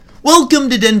Welcome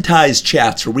to Dentai's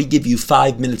Chats, where we give you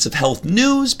 5 minutes of health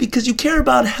news because you care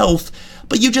about health,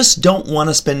 but you just don't want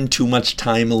to spend too much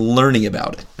time learning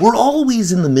about it. We're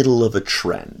always in the middle of a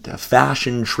trend, a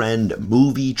fashion trend, a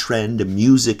movie trend, a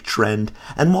music trend,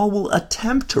 and while we'll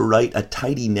attempt to write a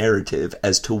tidy narrative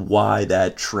as to why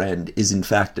that trend is in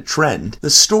fact a trend, the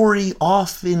story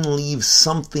often leaves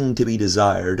something to be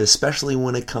desired, especially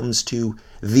when it comes to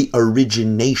the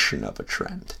origination of a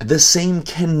trend. The same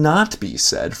cannot be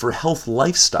said for health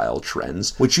lifestyle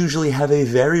trends, which usually have a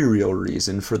very real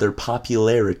reason for their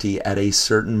popularity at a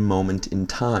certain moment in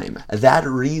time. That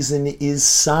reason is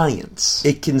science.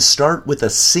 It can start with a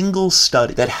single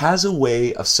study that has a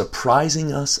way of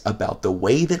surprising us about the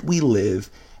way that we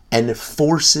live and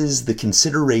forces the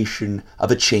consideration of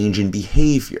a change in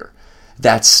behavior.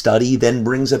 That study then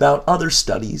brings about other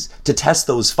studies to test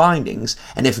those findings,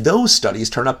 and if those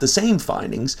studies turn up the same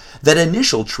findings, that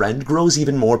initial trend grows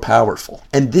even more powerful.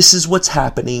 And this is what's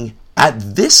happening at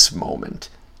this moment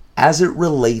as it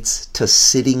relates to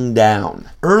sitting down.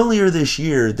 Earlier this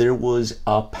year, there was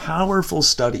a powerful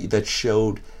study that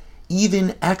showed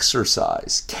even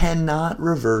exercise cannot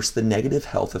reverse the negative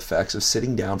health effects of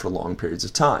sitting down for long periods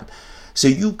of time. So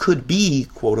you could be,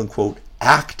 quote unquote,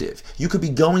 active. You could be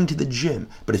going to the gym,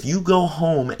 but if you go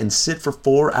home and sit for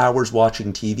 4 hours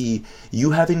watching TV, you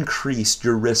have increased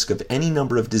your risk of any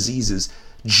number of diseases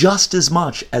just as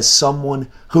much as someone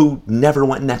who never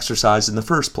went and exercised in the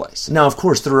first place. Now, of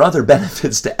course, there are other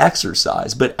benefits to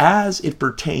exercise, but as it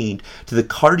pertained to the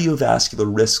cardiovascular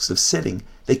risks of sitting,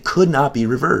 they could not be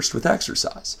reversed with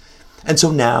exercise. And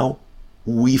so now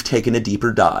we've taken a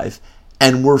deeper dive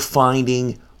and we're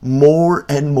finding more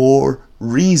and more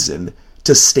reason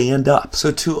to stand up.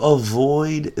 So to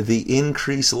avoid the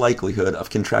increased likelihood of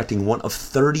contracting one of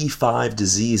 35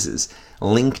 diseases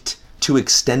linked to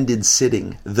extended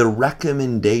sitting, the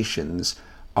recommendations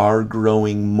are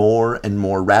growing more and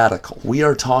more radical. We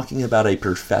are talking about a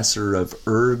professor of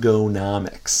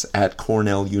ergonomics at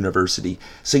Cornell University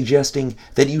suggesting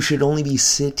that you should only be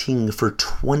sitting for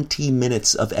 20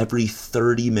 minutes of every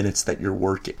 30 minutes that you're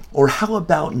working. Or how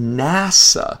about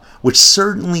NASA, which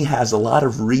certainly has a lot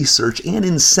of research and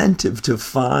incentive to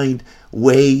find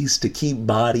ways to keep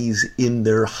bodies in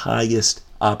their highest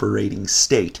operating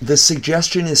state. The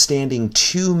suggestion is standing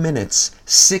 2 minutes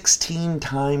 16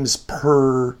 times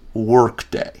per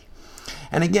workday.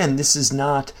 And again, this is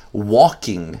not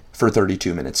walking for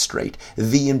 32 minutes straight.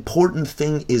 The important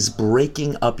thing is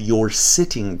breaking up your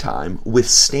sitting time with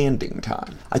standing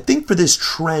time. I think for this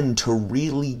trend to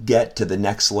really get to the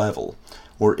next level,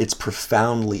 where it's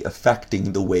profoundly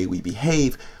affecting the way we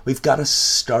behave, we've got to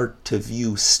start to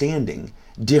view standing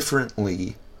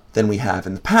differently than we have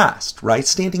in the past, right?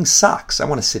 Standing sucks. I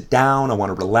want to sit down. I want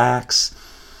to relax.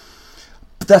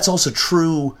 But that's also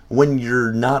true when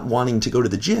you're not wanting to go to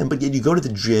the gym, but yet you go to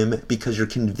the gym because you're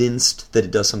convinced that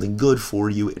it does something good for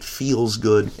you. It feels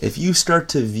good. If you start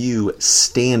to view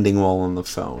standing while on the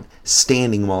phone,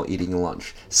 standing while eating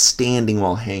lunch, standing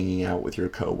while hanging out with your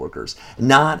coworkers,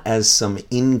 not as some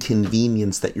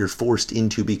inconvenience that you're forced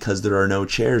into because there are no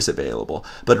chairs available,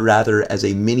 but rather as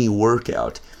a mini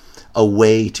workout, a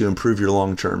way to improve your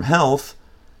long-term health,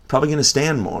 probably going to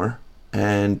stand more.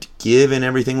 And given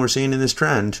everything we're seeing in this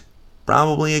trend,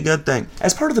 probably a good thing.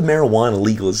 As part of the marijuana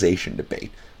legalization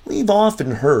debate, we've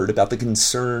often heard about the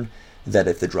concern that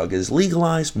if the drug is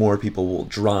legalized, more people will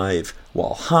drive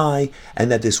while high, and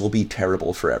that this will be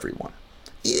terrible for everyone.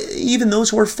 Even those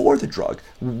who are for the drug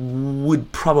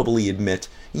would probably admit,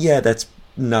 yeah, that's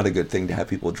not a good thing to have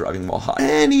people driving while high.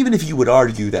 And even if you would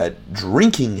argue that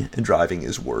drinking and driving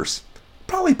is worse,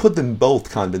 probably put them both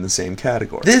kind of in the same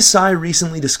category. This, I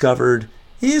recently discovered,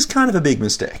 is kind of a big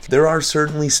mistake. There are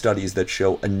certainly studies that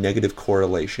show a negative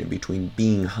correlation between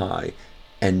being high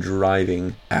and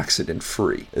driving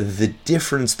accident-free. The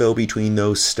difference, though, between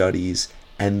those studies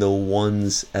and the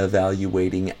ones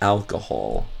evaluating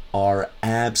alcohol are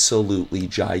absolutely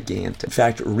gigantic. In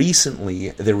fact, recently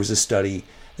there was a study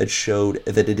that showed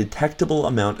that a detectable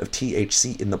amount of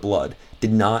THC in the blood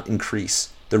did not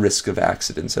increase the risk of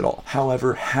accidents at all.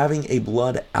 However, having a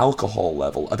blood alcohol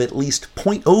level of at least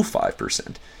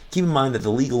 0.05%, keep in mind that the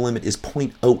legal limit is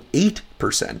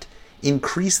 0.08%,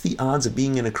 increased the odds of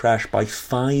being in a crash by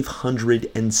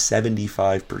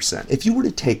 575%. If you were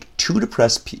to take 2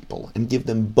 depressed people and give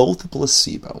them both a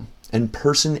placebo, and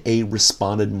person A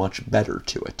responded much better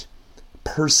to it,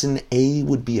 person A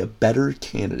would be a better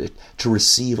candidate to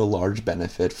receive a large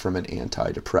benefit from an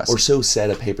antidepressant. Or so said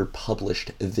a paper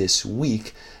published this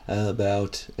week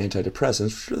about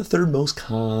antidepressants, which are the 3rd most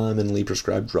commonly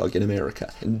prescribed drug in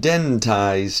America.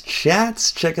 Dentai's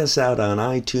Chats, check us out on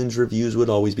iTunes. Reviews would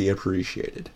always be appreciated.